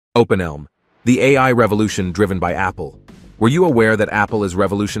OpenELM, the AI revolution driven by Apple. Were you aware that Apple is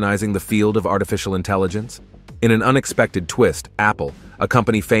revolutionizing the field of artificial intelligence? In an unexpected twist, Apple, a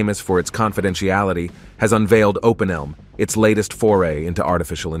company famous for its confidentiality, has unveiled OpenELM, its latest foray into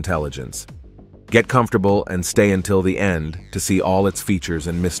artificial intelligence. Get comfortable and stay until the end to see all its features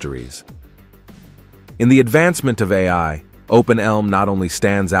and mysteries. In the advancement of AI, OpenELM not only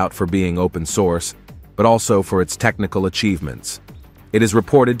stands out for being open source, but also for its technical achievements. It is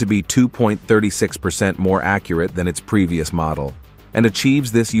reported to be 2.36% more accurate than its previous model, and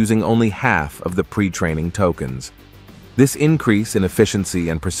achieves this using only half of the pre-training tokens. This increase in efficiency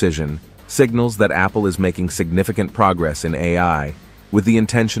and precision signals that Apple is making significant progress in AI, with the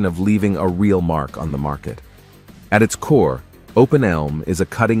intention of leaving a real mark on the market. At its core, OpenELM is a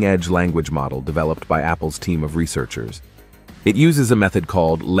cutting-edge language model developed by Apple's team of researchers. It uses a method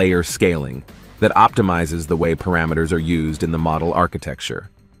called layer scaling that optimizes the way parameters are used in the model architecture,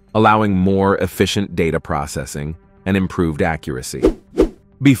 allowing more efficient data processing and improved accuracy.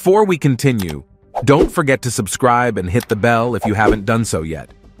 Before we continue, don't forget to subscribe and hit the bell if you haven't done so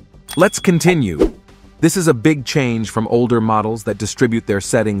yet. Let's continue. This is a big change from older models that distribute their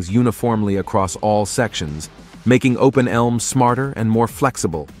settings uniformly across all sections, making OpenELM smarter and more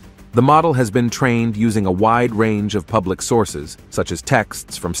flexible. The model has been trained using a wide range of public sources, such as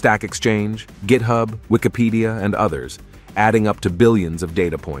texts from Stack Exchange, GitHub, Wikipedia, and others, adding up to billions of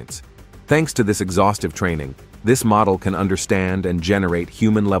data points. Thanks to this exhaustive training, this model can understand and generate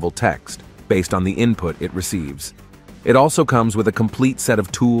human-level text based on the input it receives. It also comes with a complete set of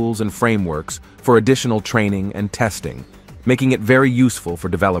tools and frameworks for additional training and testing, making it very useful for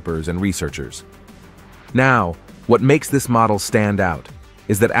developers and researchers. Now, what makes this model stand out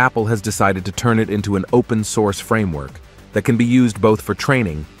is that Apple has decided to turn it into an open-source framework that can be used both for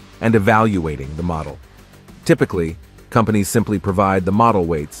training and evaluating the model. Typically, companies simply provide the model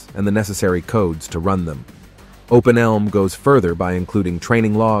weights and the necessary codes to run them. OpenELM goes further by including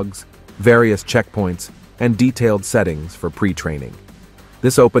training logs, various checkpoints, and detailed settings for pre-training.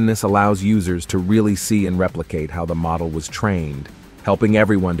 This openness allows users to really see and replicate how the model was trained, helping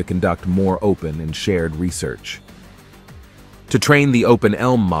everyone to conduct more open and shared research. To train the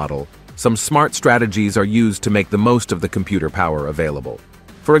OpenELM model, some smart strategies are used to make the most of the computer power available.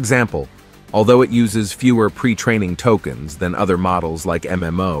 For example, although it uses fewer pre-training tokens than other models like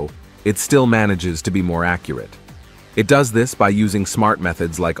MMO, it still manages to be more accurate. It does this by using smart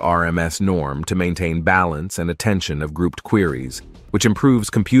methods like RMS norm to maintain balance and attention of grouped queries, which improves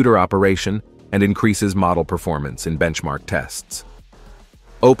computer operation and increases model performance in benchmark tests.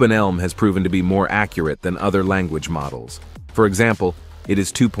 OpenELM has proven to be more accurate than other language models. For example, it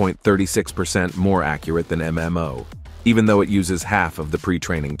is 2.36% more accurate than MMO, even though it uses half of the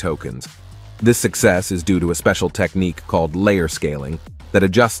pre-training tokens. This success is due to a special technique called layer scaling that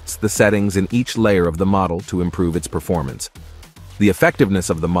adjusts the settings in each layer of the model to improve its performance. The effectiveness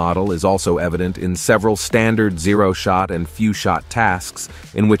of the model is also evident in several standard zero-shot and few-shot tasks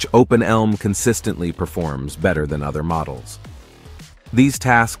in which OpenELM consistently performs better than other models. These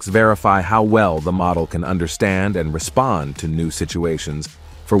tasks verify how well the model can understand and respond to new situations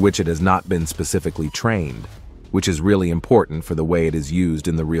for which it has not been specifically trained, which is really important for the way it is used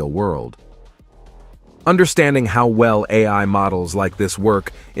in the real world. Understanding how well AI models like this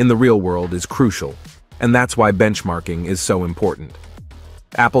work in the real world is crucial, and that's why benchmarking is so important.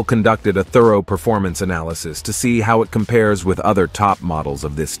 Apple conducted a thorough performance analysis to see how it compares with other top models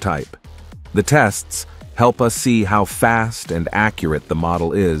of this type. The tests help us see how fast and accurate the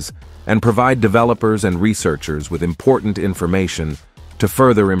model is, and provide developers and researchers with important information to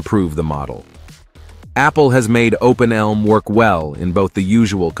further improve the model. Apple has made OpenELM work well in both the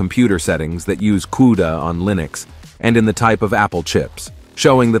usual computer settings that use CUDA on Linux and in the type of Apple chips,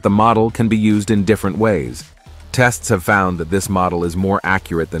 showing that the model can be used in different ways. Tests have found that this model is more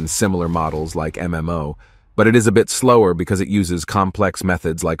accurate than similar models like MMO, but it is a bit slower because it uses complex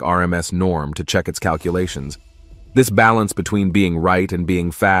methods like RMS norm to check its calculations. This balance between being right and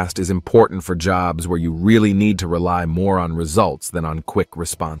being fast is important for jobs where you really need to rely more on results than on quick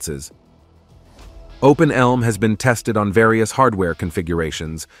responses. OpenELM has been tested on various hardware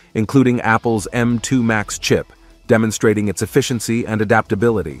configurations, including Apple's M2 Max chip, demonstrating its efficiency and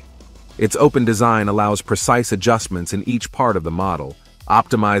adaptability. Its open design allows precise adjustments in each part of the model,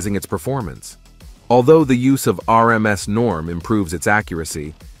 optimizing its performance. Although the use of RMS norm improves its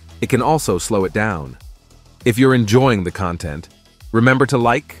accuracy, it can also slow it down. If you're enjoying the content, remember to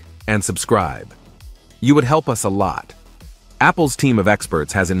like and subscribe. You would help us a lot. Apple's team of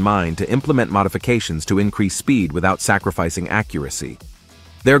experts has in mind to implement modifications to increase speed without sacrificing accuracy.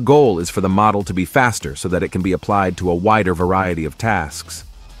 Their goal is for the model to be faster so that it can be applied to a wider variety of tasks.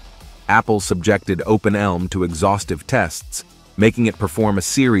 Apple subjected OpenELM to exhaustive tests, making it perform a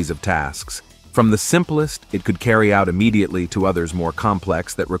series of tasks, from the simplest it could carry out immediately to others more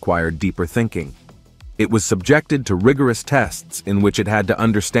complex that required deeper thinking. It was subjected to rigorous tests in which it had to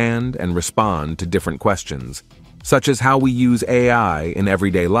understand and respond to different questions, such as how we use AI in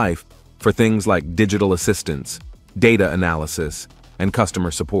everyday life for things like digital assistance, data analysis, and customer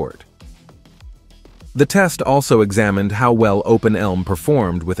support. The test also examined how well OpenELM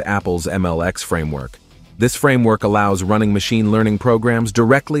performed with Apple's MLX framework. This framework allows running machine learning programs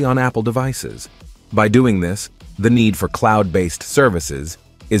directly on Apple devices. By doing this, the need for cloud-based services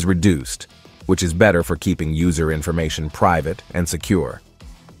is reduced, which is better for keeping user information private and secure.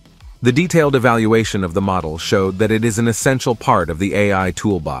 The detailed evaluation of the model showed that it is an essential part of the AI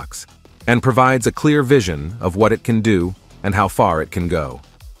toolbox and provides a clear vision of what it can do and how far it can go.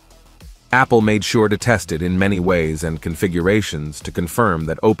 Apple made sure to test it in many ways and configurations to confirm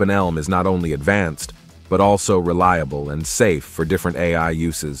that OpenELM is not only advanced, but also reliable and safe for different AI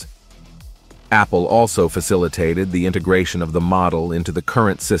uses. Apple also facilitated the integration of the model into the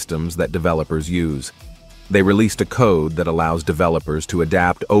current systems that developers use. They released a code that allows developers to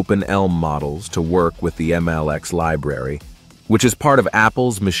adapt OpenELM models to work with the MLX library, which is part of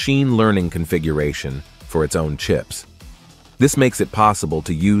Apple's machine learning configuration for its own chips. This makes it possible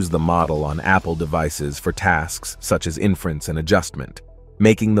to use the model on Apple devices for tasks such as inference and adjustment,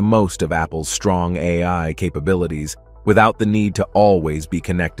 making the most of Apple's strong AI capabilities without the need to always be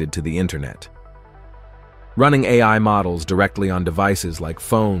connected to the internet. Running AI models directly on devices like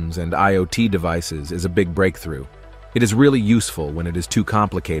phones and IoT devices is a big breakthrough. It is really useful when it is too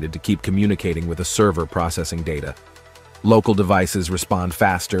complicated to keep communicating with a server processing data. Local devices respond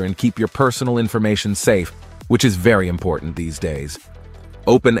faster and keep your personal information safe, which is very important these days.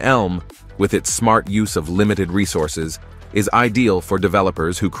 OpenELM, with its smart use of limited resources, is ideal for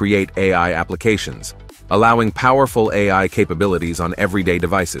developers who create AI applications, allowing powerful AI capabilities on everyday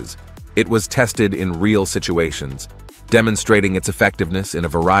devices. It was tested in real situations, demonstrating its effectiveness in a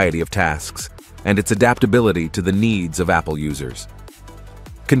variety of tasks and its adaptability to the needs of Apple users.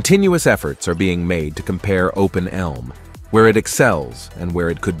 Continuous efforts are being made to compare OpenELM, where it excels and where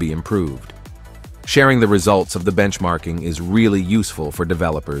it could be improved. Sharing the results of the benchmarking is really useful for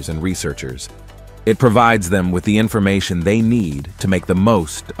developers and researchers. It provides them with the information they need to make the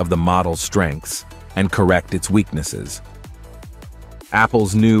most of the model's strengths and correct its weaknesses.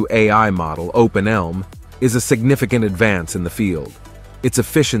 Apple's new AI model, OpenELM, is a significant advance in the field. Its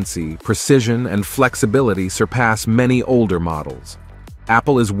efficiency, precision, and flexibility surpass many older models.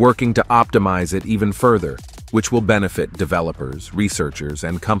 Apple is working to optimize it even further, which will benefit developers, researchers,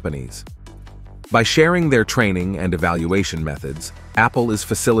 and companies. By sharing their training and evaluation methods, Apple is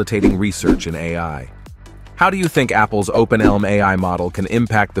facilitating research in AI. How do you think Apple's OpenELM AI model can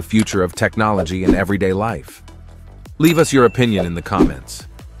impact the future of technology in everyday life? Leave us your opinion in the comments.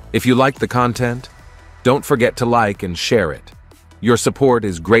 If you like the content, don't forget to like and share it. Your support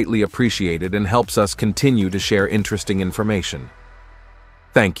is greatly appreciated and helps us continue to share interesting information.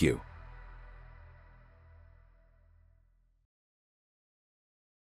 Thank you.